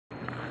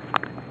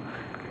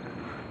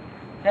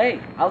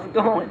Hey, how's it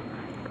going?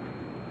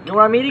 You know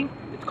what I'm eating?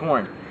 It's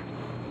corn.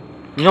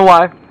 You know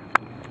why?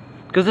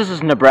 Because this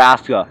is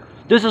Nebraska.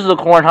 This is the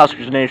Corn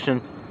Huskers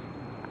nation.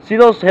 See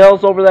those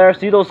hills over there?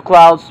 See those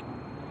clouds?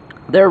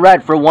 They're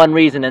red for one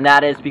reason, and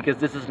that is because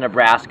this is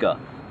Nebraska.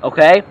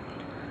 Okay?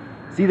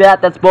 See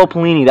that? That's Bo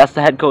Pelini. That's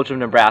the head coach of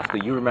Nebraska.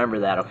 You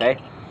remember that, okay?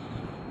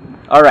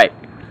 Alright.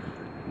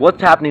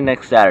 What's happening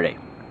next Saturday?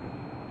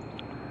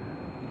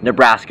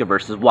 Nebraska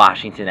versus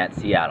Washington at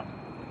Seattle.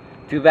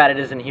 Too bad it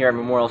isn't here at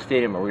Memorial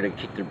Stadium or we're going to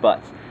kick their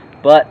butts.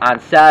 But on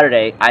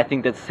Saturday, I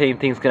think that the same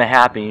thing's going to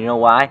happen. You know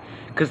why?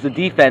 Because the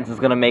defense is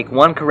going to make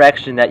one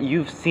correction that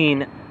you've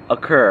seen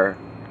occur.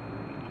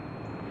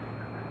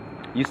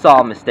 You saw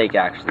a mistake,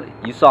 actually.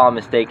 You saw a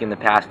mistake in the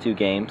past two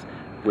games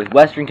with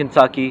Western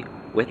Kentucky,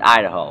 with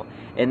Idaho.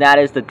 And that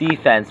is the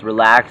defense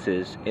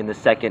relaxes in the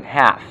second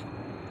half.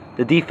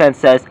 The defense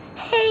says,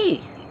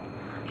 hey,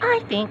 I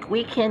think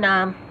we can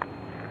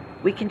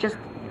just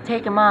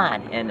take them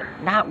on and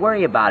not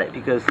worry about it,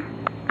 because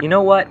you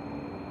know what?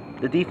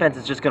 The defense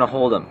is just going to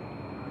hold them.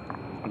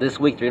 This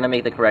week they're going to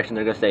make the correction.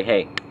 They're going to say,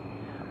 hey,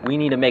 we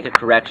need to make a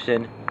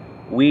correction.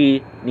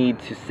 We need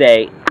to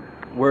say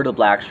we're the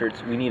black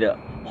shirts. We need to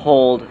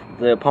hold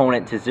the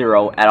opponent to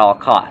 0 at all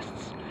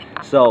costs.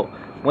 So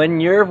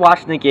when you're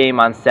watching the game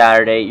on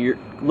Saturday, you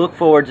look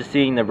forward to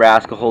seeing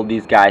Nebraska hold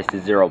these guys to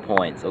 0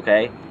 points,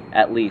 okay?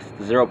 At least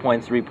 0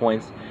 points, 3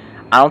 points.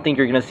 I don't think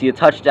you're going to see a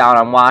touchdown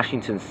on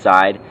Washington's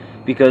side,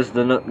 because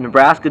the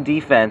Nebraska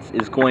defense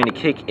is going to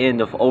kick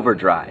into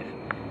overdrive.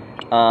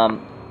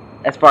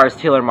 As far as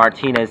Taylor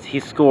Martinez, he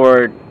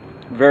scored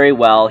very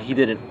well. He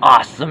did an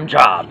awesome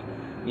job.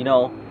 You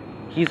know,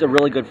 he's a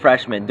really good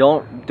freshman.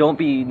 Don't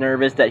be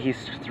nervous that he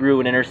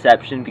threw an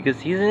interception, because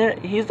he's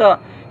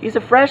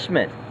a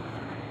freshman.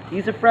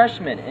 He's a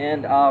freshman,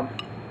 and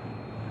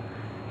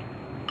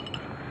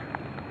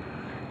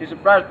he's a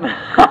freshman.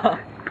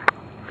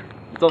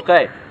 It's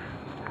okay.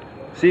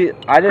 See,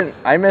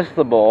 I missed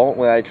the bowl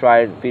when I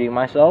tried feeding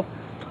myself.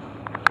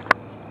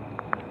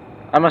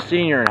 I'm a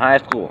senior in high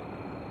school.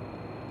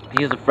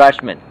 He's a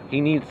freshman.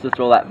 He needs to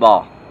throw that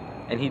ball.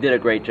 And he did a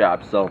great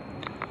job. So,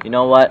 you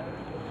know what?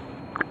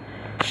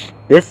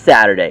 This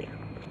Saturday,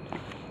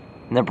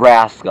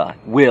 Nebraska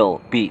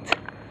will beat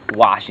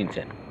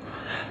Washington.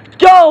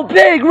 Go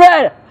Big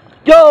Red!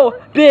 Go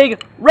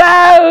Big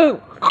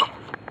Red!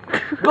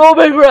 Go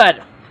Big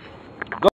Red!